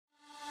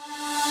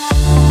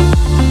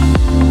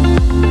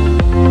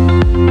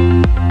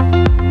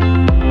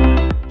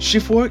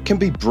Shift work can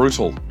be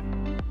brutal,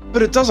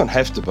 but it doesn't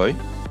have to be.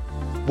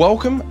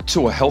 Welcome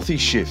to A Healthy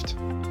Shift.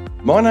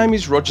 My name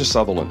is Roger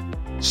Sutherland,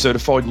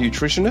 certified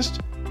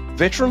nutritionist,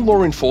 veteran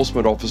law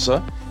enforcement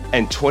officer,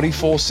 and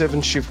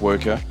 24/7 shift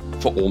worker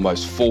for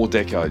almost 4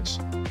 decades.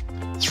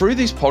 Through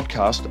this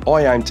podcast,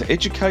 I aim to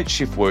educate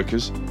shift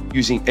workers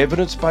using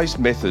evidence-based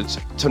methods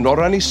to not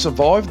only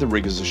survive the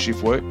rigours of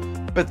shift work,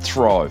 but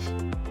thrive.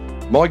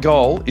 My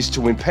goal is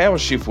to empower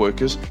shift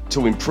workers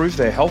to improve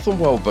their health and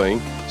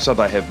well-being so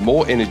they have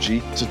more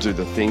energy to do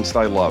the things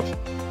they love.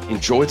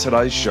 Enjoy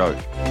today's show.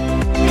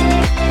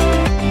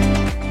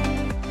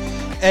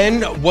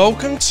 And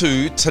welcome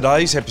to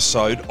today's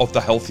episode of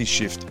the Healthy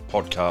Shift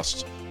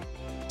podcast.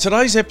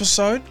 Today's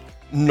episode,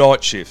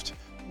 night shift.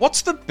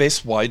 What's the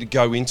best way to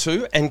go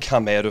into and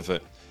come out of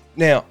it?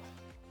 Now,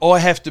 I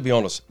have to be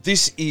honest,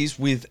 this is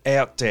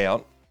without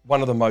doubt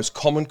one of the most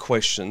common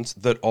questions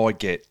that I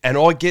get. And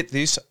I get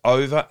this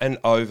over and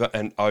over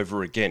and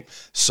over again.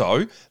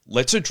 So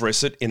let's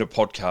address it in a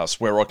podcast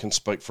where I can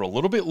speak for a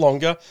little bit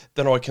longer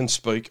than I can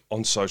speak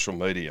on social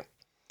media.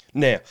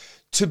 Now,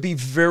 to be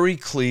very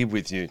clear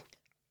with you,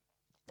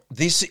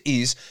 this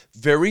is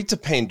very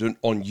dependent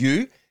on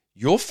you,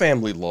 your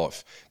family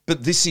life.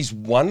 But this is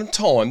one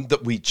time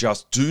that we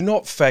just do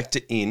not factor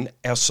in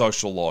our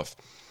social life.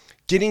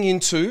 Getting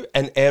into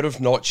and out of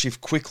night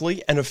shift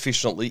quickly and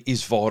efficiently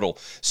is vital.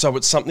 So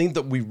it's something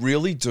that we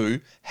really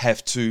do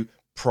have to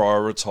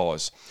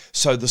prioritise.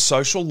 So the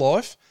social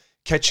life,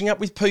 catching up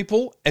with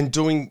people and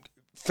doing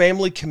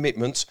family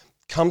commitments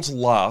comes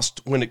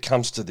last when it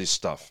comes to this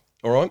stuff.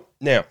 All right?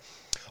 Now,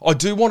 I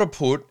do want to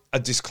put a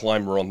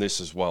disclaimer on this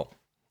as well.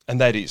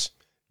 And that is,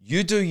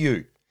 you do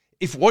you.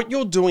 If what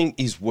you're doing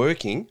is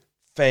working,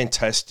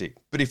 fantastic.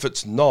 But if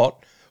it's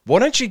not, why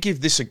don't you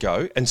give this a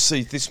go and see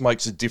if this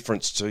makes a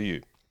difference to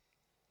you?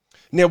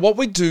 Now, what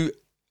we do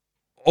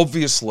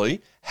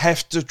obviously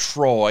have to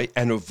try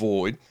and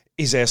avoid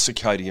is our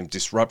circadian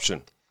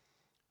disruption.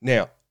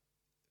 Now,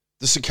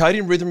 the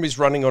circadian rhythm is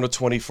running on a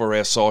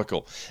 24-hour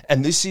cycle.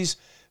 And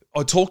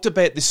I talked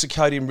about this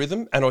circadian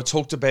rhythm and I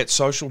talked about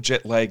social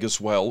jet lag as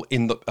well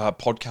in the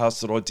podcast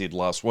that I did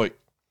last week.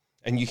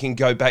 And you can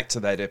go back to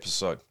that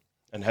episode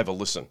and have a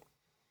listen.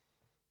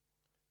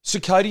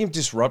 Circadian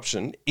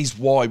disruption is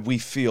why we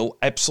feel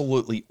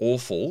absolutely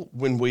awful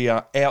when we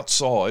are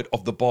outside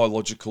of the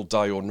biological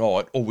day or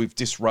night, or we've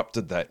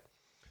disrupted that.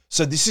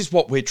 So this is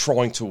what we're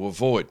trying to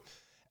avoid.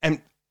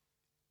 And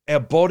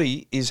our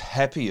body is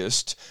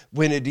happiest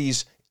when it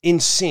is in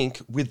sync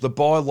with the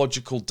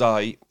biological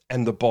day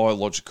and the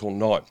biological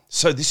night.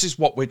 So this is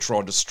what we're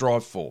trying to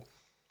strive for.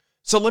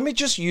 So let me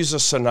just use a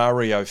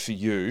scenario for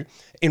you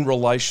in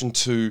relation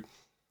to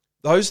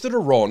those that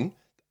are on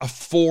a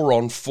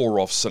 4-on,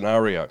 4-off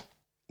scenario.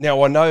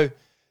 Now, I know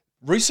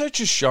research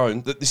has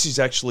shown that this is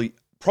actually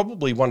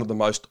probably one of the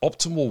most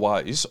optimal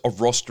ways of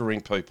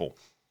rostering people.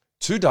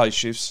 2 day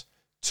shifts,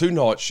 2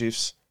 night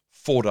shifts,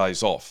 4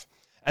 days off.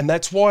 And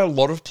that's why a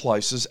lot of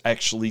places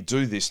actually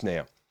do this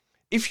now.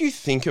 If you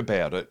think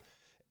about it,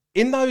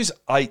 in those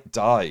 8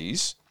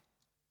 days,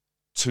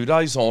 2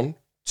 days on,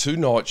 2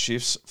 night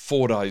shifts,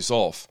 4 days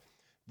off,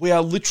 we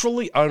are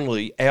literally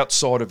only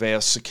outside of our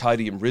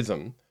circadian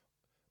rhythm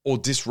or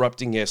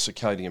disrupting our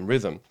circadian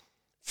rhythm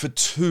for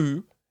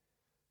 2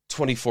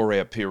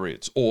 24-hour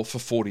periods or for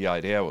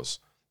 48 hours.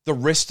 The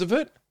rest of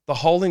it, the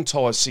whole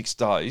entire 6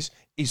 days,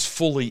 is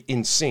fully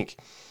in sync.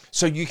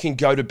 So you can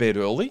go to bed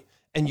early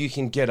and you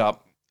can get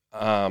up,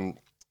 go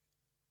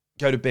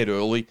to bed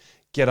early,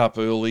 get up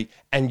early,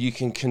 and you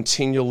can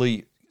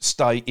continually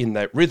stay in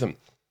that rhythm.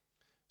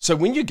 So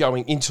when you're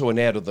going into and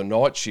out of the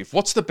night shift,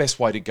 what's the best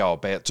way to go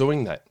about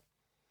doing that?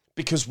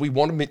 Because we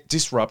want to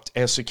disrupt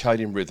our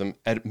circadian rhythm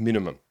at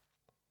minimum.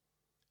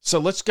 So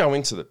let's go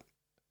into that.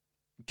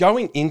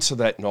 Going into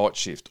that night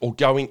shift or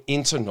going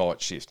into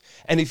night shift.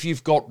 And if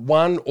you've got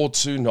 1 or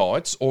 2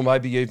 nights or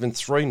maybe even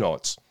 3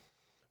 nights,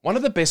 one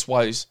of the best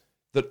ways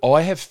that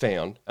I have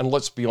found, and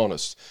let's be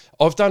honest,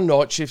 I've done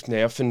night shift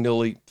now for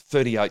nearly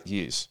 38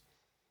 years.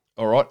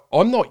 All right.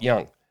 I'm not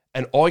young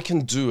and I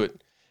can do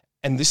it.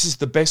 And this is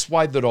the best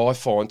way that I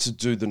find to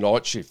do the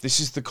night shift. This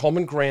is the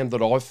common ground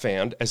that I've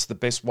found as the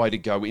best way to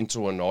go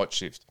into a night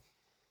shift.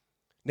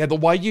 Now, the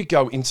way you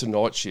go into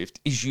night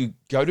shift is you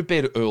go to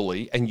bed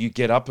early and you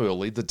get up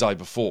early the day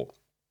before.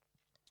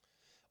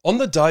 On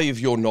the day of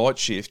your night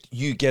shift,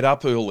 you get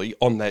up early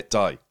on that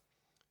day.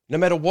 No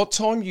matter what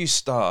time you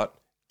start,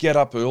 get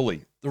up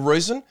early. The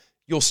reason?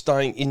 You're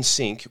staying in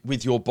sync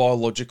with your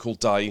biological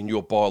day and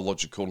your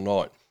biological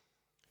night.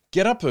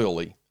 Get up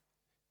early,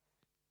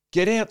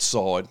 get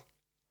outside,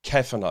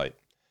 caffeinate.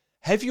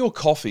 Have your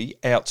coffee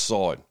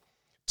outside.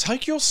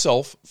 Take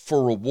yourself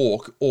for a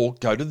walk or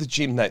go to the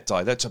gym that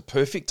day. That's a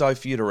perfect day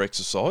for you to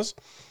exercise.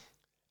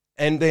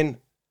 And then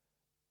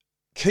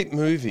keep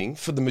moving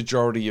for the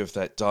majority of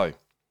that day.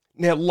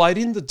 Now, late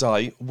in the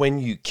day, when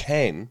you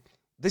can,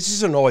 this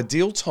is an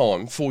ideal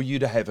time for you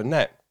to have a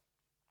nap.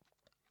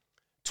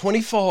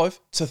 25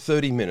 to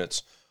 30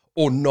 minutes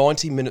or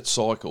 90-minute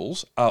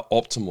cycles are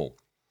optimal.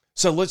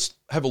 So let's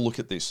have a look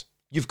at this.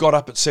 You've got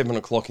up at 7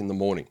 o'clock in the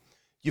morning.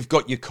 You've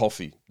got your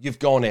coffee. You've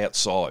gone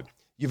outside.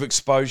 You've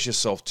exposed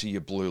yourself to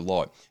your blue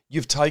light.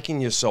 You've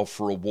taken yourself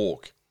for a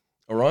walk.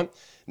 All right?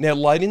 Now,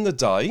 late in the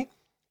day,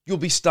 you'll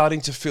be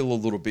starting to feel a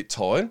little bit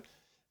tired.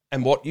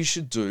 And what you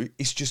should do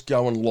is just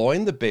go and lie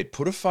in the bed,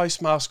 put a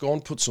face mask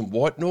on, put some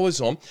white noise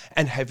on,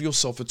 and have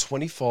yourself a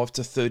 25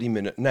 to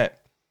 30-minute nap.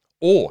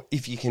 Or,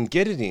 if you can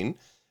get it in,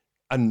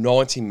 a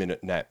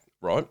 90-minute nap,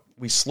 right?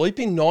 We sleep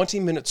in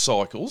 90-minute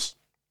cycles.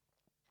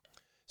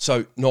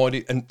 So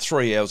 90 and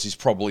 3 hours is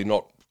probably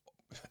not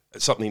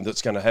something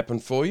that's going to happen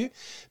for you.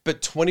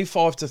 But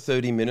 25 to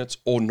 30 minutes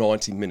or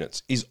 90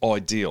 minutes is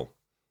ideal.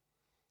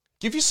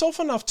 Give yourself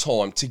enough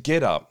time to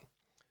get up,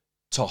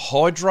 to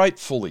hydrate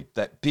fully,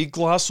 that big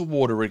glass of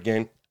water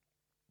again,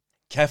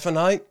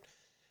 caffeinate,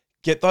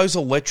 get those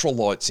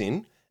electrolytes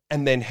in,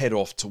 and then head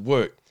off to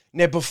work.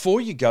 Now, before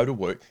you go to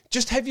work,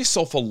 just have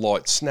yourself a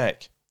light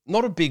snack.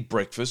 Not a big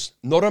breakfast,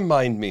 not a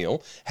main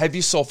meal. Have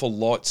yourself a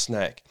light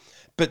snack,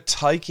 but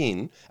take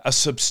in a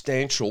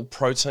substantial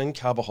protein,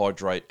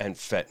 carbohydrate, and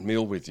fat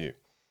meal with you.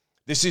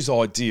 This is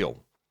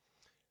ideal.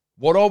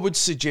 What I would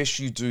suggest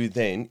you do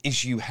then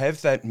is you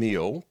have that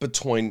meal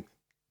between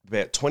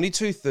about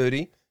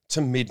 22:30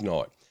 to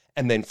midnight,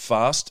 and then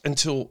fast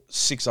until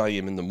 6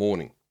 a.m. in the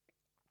morning.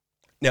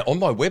 Now, on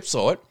my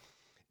website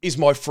is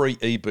my free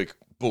ebook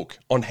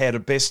on how to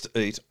best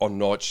eat on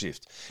night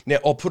shift. Now,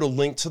 I'll put a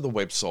link to the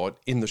website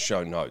in the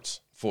show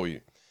notes for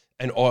you.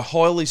 And I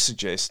highly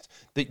suggest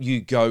that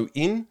you go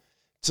in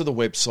to the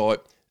website,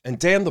 and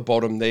down the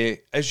bottom there,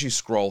 as you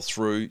scroll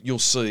through, you'll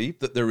see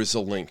that there is a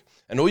link.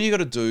 And all you got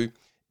to do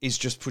is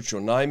just put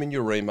your name and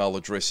your email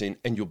address in,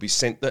 and you'll be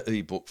sent the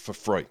ebook for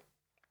free.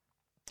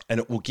 And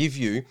it will give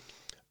you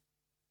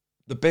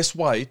the best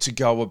way to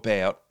go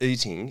about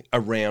eating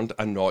around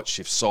a night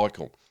shift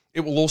cycle.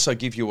 It will also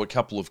give you a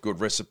couple of good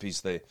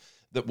recipes there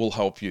that will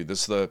help you.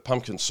 There's the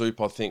pumpkin soup,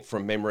 I think,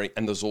 from memory,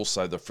 and there's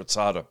also the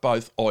frittata,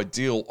 both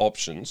ideal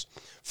options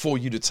for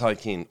you to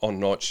take in on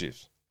night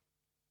shift.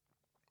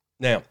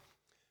 Now,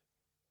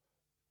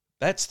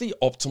 that's the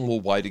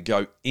optimal way to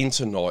go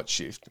into night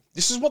shift.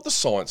 This is what the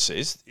science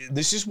says.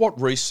 This is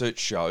what research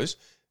shows,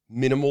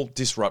 minimal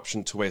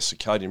disruption to our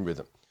circadian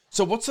rhythm.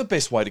 So what's the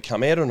best way to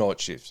come out of night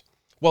shift?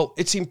 Well,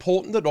 it's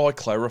important that I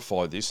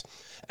clarify this.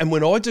 And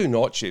when I do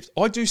night shift,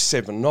 I do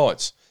 7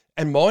 nights.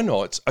 And my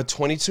nights are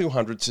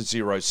 2200 to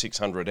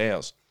 0600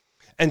 hours.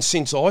 And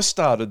since I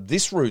started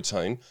this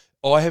routine,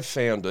 I have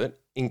found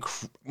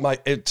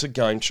it's a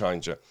game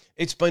changer.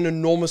 It's been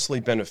enormously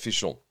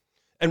beneficial.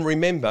 And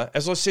remember,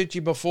 as I said to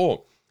you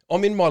before,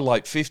 I'm in my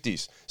late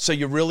 50s, so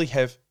you really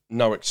have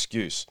no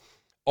excuse.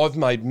 I've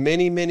made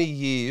many, many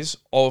years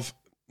of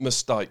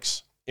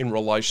mistakes in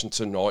relation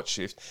to night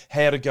shift,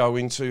 how to go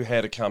into,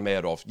 how to come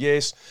out of.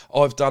 Yes,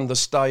 I've done the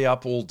stay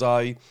up all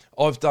day.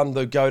 I've done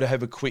the go to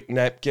have a quick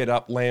nap, get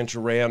up, lounge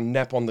around,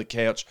 nap on the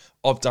couch.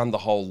 I've done the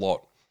whole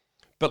lot.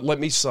 But let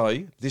me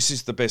say, this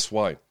is the best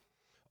way.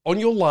 On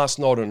your last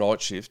night of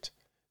night shift,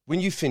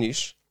 when you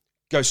finish,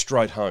 go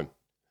straight home.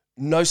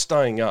 No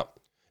staying up.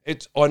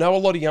 I know a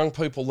lot of young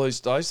people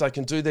these days, they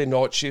can do their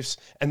night shifts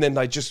and then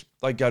they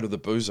go to the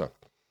boozer.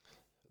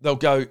 They'll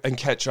go and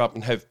catch up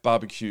and have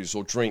barbecues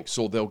or drinks,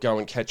 or they'll go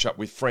and catch up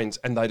with friends,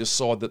 and they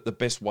decide that the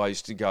best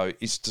ways to go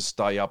is to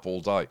stay up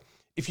all day.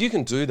 If you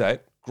can do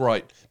that,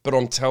 great. But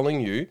I'm telling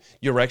you,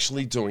 you're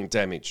actually doing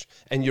damage,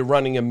 and you're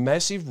running a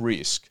massive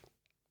risk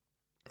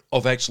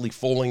of actually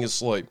falling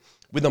asleep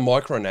with a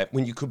micro nap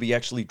when you could be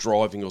actually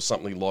driving or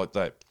something like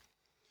that.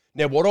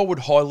 Now, what I would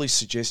highly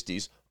suggest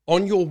is,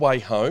 on your way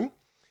home,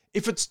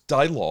 if it's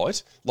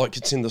daylight, like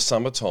it's in the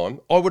summertime,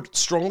 I would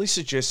strongly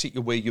suggest that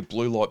you wear your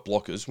blue light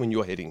blockers when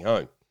you're heading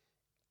home.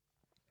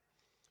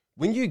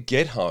 When you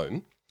get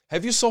home,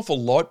 have yourself a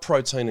light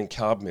protein and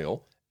carb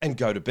meal and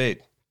go to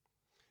bed.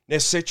 Now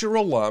set your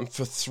alarm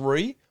for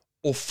 3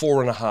 or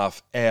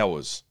 4.5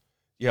 hours.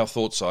 Yeah, I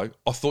thought so.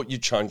 I thought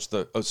you'd change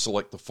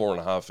select the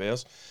 4.5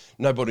 hours.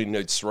 Nobody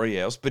needs 3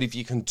 hours, but if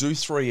you can do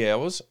 3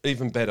 hours,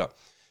 even better.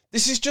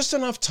 This is just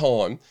enough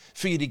time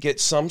for you to get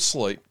some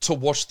sleep, to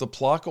wash the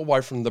plaque away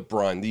from the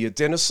brain, the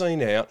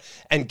adenosine out,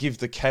 and give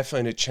the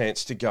caffeine a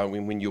chance to go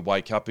in when you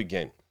wake up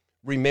again.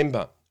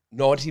 Remember,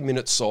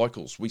 90-minute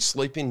cycles. We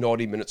sleep in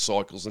 90-minute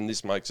cycles, and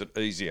this makes it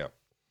easier.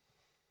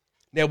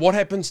 Now, what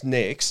happens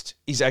next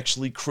is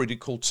actually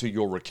critical to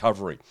your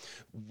recovery.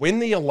 When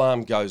the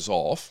alarm goes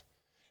off,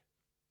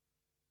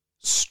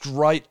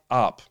 straight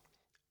up,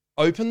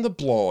 open the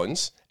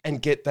blinds and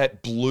get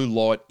that blue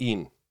light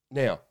in.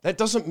 Now, that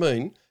doesn't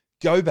mean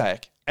go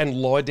back and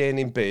lie down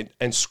in bed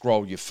and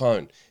scroll your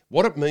phone.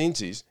 What it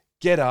means is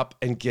get up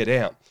and get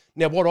out.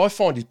 Now, what I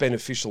find is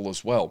beneficial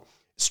as well,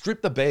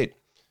 strip the bed.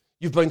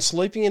 You've been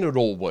sleeping in it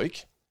all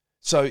week.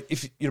 So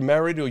if you're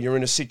married or you're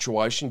in a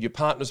situation, your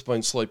partner's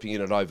been sleeping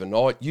in it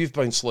overnight, you've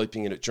been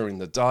sleeping in it during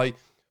the day,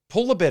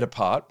 pull the bed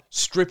apart,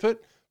 strip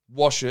it,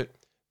 wash it,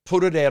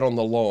 put it out on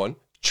the line,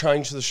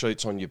 change the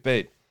sheets on your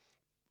bed.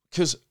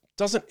 Because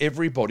doesn't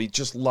everybody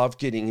just love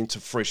getting into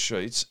fresh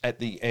sheets at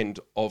the end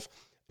of,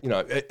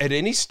 at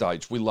any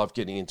stage, we love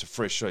getting into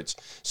fresh sheets.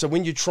 So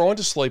when you're trying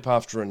to sleep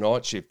after a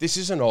night shift, this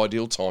is an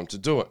ideal time to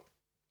do it.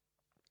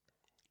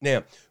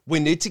 Now, we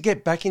need to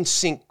get back in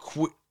sync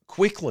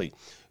quickly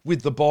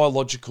with the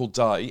biological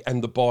day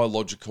and the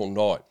biological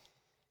night.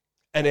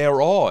 And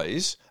our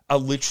eyes are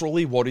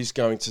literally what is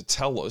going to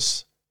tell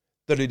us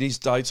that it is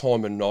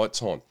daytime and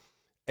nighttime.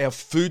 Our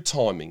food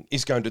timing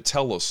is going to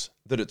tell us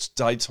that it's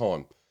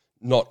daytime,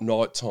 not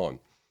nighttime.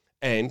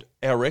 And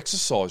our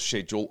exercise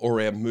schedule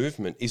or our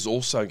movement is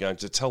also going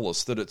to tell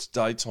us that it's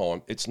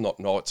daytime, it's not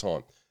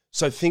nighttime.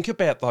 So think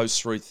about those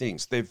three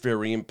things. They're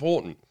very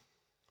important.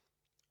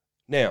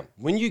 Now,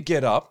 when you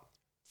get up,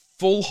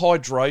 full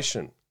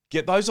hydration,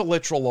 get those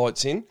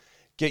electrolytes in,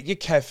 get your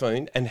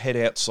caffeine and head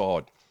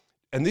outside.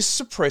 And this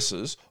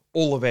suppresses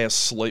all of our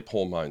sleep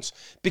hormones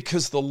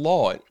because the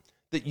light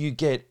that you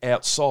get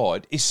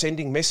outside is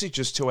sending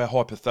messages to our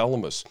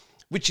hypothalamus,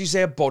 which is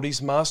our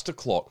body's master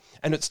clock,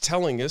 and it's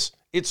telling us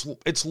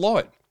it's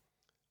light.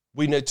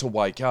 We need to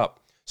wake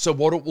up. So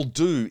what it will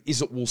do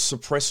is it will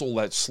suppress all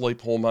that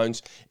sleep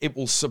hormones, it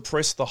will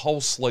suppress the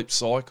whole sleep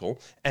cycle,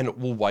 and it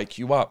will wake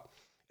you up.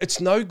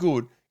 It's no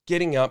good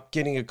getting up,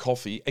 getting a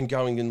coffee, and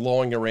going and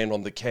lying around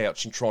on the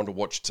couch and trying to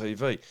watch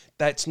TV.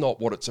 That's not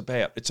what it's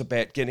about. It's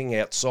about getting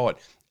outside.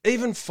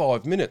 Even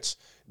 5 minutes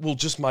will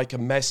just make a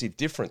massive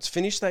difference.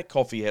 Finish that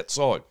coffee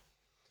outside.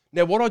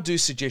 Now, what I do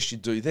suggest you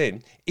do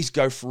then is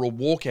go for a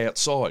walk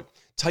outside.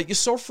 Take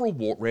yourself for a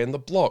walk around the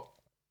block.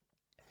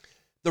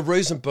 The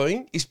reason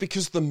being is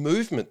because the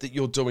movement that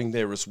you're doing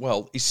there as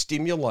well is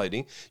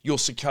stimulating your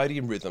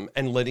circadian rhythm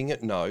and letting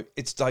it know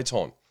it's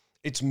daytime.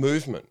 It's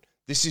movement.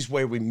 This is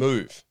where we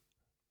move.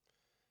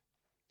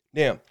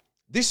 Now,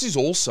 this is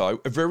also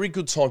a very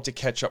good time to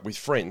catch up with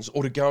friends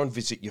or to go and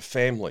visit your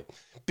family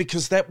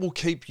because that will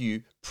keep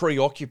you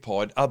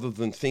preoccupied other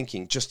than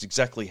thinking just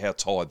exactly how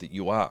tired that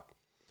you are.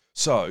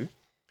 So,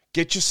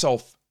 get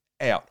yourself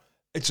out.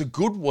 It's a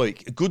good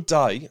week, a good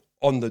day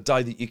on the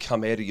day that you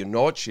come out of your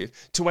night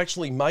shift to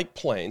actually make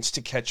plans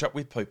to catch up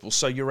with people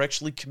so you're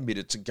actually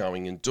committed to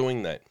going and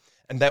doing that.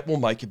 And that will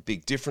make a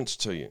big difference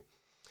to you.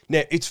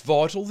 Now, it's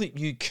vital that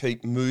you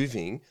keep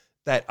moving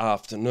that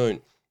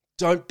afternoon.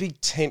 Don't be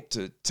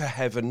tempted to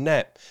have a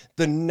nap.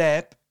 The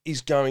nap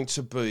is going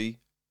to be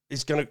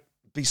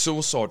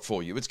suicide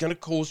for you. It's going to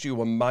cause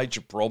you a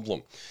major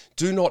problem.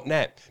 Do not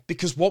nap,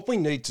 because what we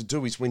need to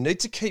do is we need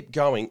to keep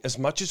going as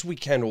much as we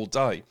can all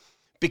day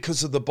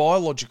because of the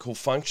biological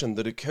function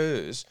that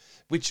occurs,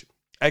 which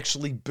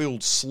actually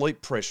builds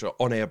sleep pressure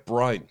on our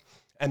brain.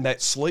 And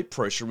that sleep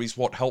pressure is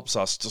what helps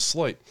us to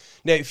sleep.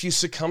 Now, if you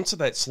succumb to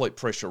that sleep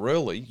pressure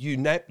early, you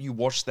nap, you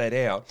wash that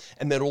out,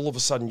 and then all of a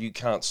sudden you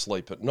can't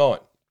sleep at night.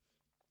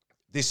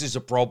 This is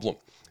a problem.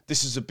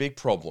 This is a big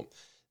problem.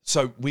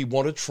 So we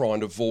want to try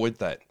and avoid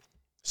that.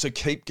 So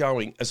keep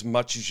going as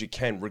much as you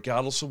can,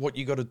 regardless of what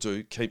you got to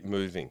do, keep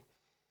moving.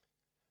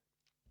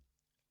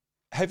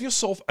 Have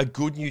yourself a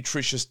good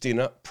nutritious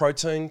dinner,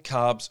 protein,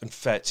 carbs and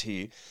fats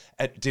here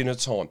at dinner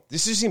time.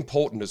 This is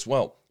important as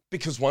well,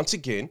 because once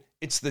again,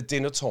 it's the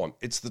dinner time.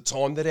 It's the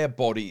time that our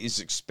body is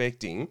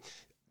expecting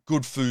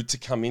good food to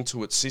come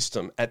into its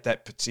system at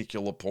that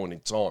particular point in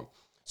time.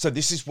 So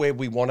this is where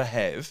we want to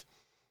have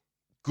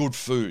good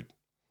food.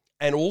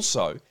 And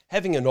also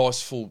having a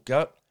nice full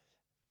gut,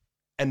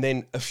 and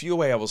then a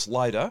few hours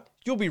later,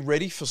 you'll be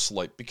ready for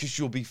sleep because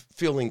you'll be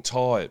feeling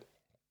tired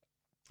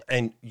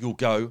and you'll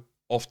go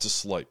off to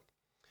sleep.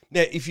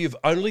 Now, if you've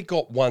only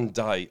got one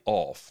day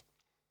off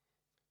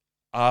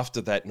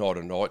after that night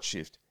or night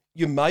shift,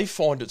 you may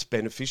find it's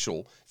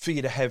beneficial for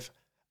you to have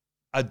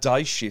a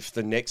day shift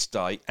the next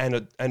day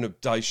and a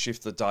day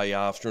shift the day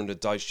after and a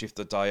day shift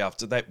the day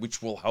after that,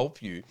 which will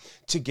help you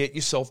to get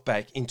yourself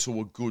back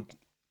into a good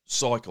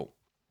cycle.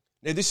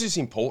 Now, this is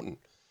important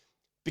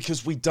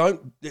because we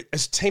don't,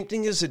 as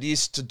tempting as it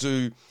is to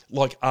do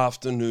like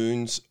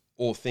afternoons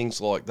or things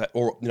like that,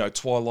 or,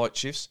 twilight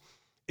shifts,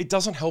 it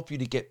doesn't help you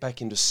to get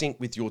back into sync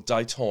with your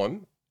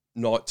daytime,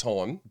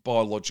 nighttime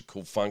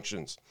biological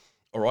functions.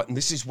 All right. And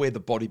this is where the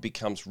body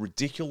becomes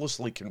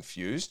ridiculously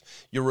confused.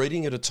 You're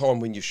eating at a time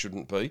when you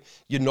shouldn't be.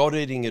 You're not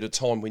eating at a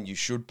time when you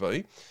should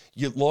be.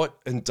 You're light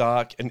and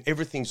dark and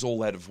everything's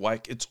all out of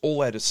whack. It's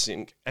all out of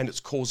sync and it's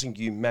causing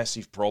you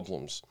massive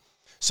problems.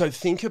 So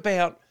think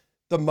about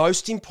the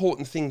most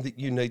important thing that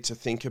you need to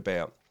think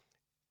about.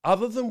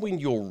 Other than when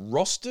you're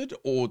rostered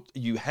or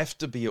you have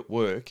to be at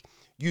work,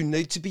 you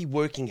need to be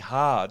working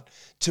hard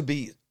to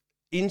be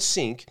in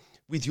sync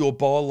with your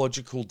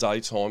biological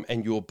daytime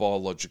and your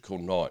biological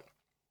night.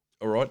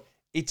 All right?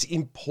 It's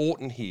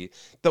important here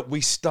that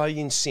we stay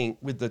in sync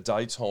with the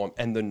daytime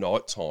and the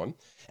nighttime,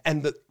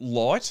 and that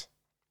light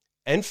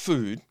and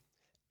food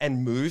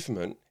and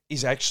movement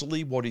is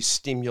actually what is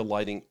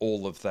stimulating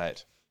all of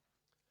that.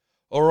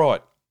 All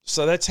right,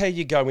 so that's how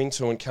you go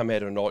into and come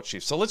out of night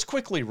shift. So let's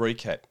quickly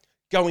recap.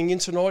 Going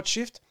into night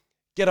shift,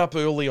 get up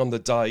early on the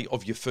day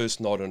of your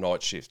first night or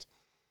night shift.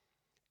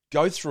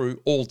 Go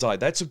through all day.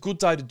 That's a good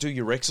day to do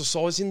your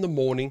exercise in the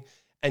morning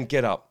and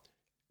get up,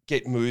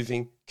 get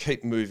moving,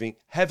 keep moving,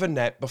 have a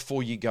nap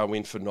before you go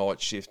in for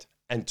night shift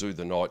and do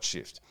the night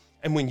shift.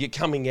 And when you're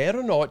coming out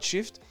of night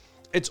shift,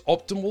 it's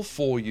optimal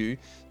for you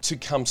to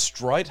come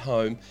straight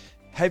home,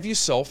 have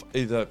yourself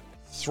either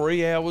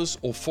 3 hours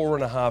or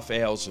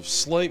 4.5 hours of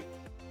sleep,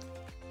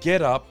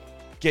 get up,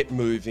 get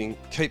moving,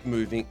 keep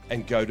moving,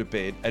 and go to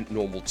bed at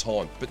normal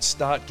time. But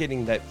start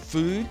getting that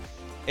food,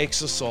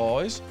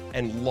 exercise,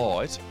 and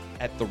light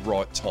at the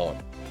right time.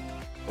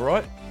 All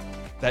right?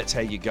 That's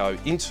how you go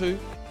into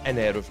and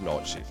out of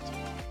night shift.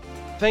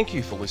 Thank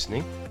you for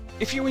listening.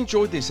 If you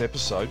enjoyed this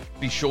episode,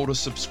 be sure to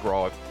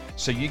subscribe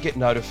so you get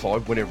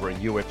notified whenever a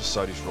new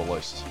episode is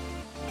released.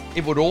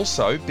 It would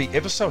also be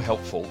ever so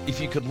helpful if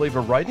you could leave a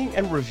rating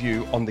and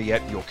review on the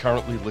app you're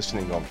currently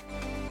listening on.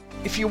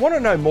 If you want to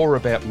know more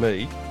about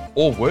me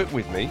or work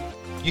with me,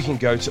 you can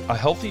go to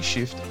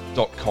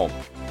ahealthyshift.com.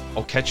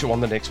 I'll catch you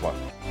on the next one.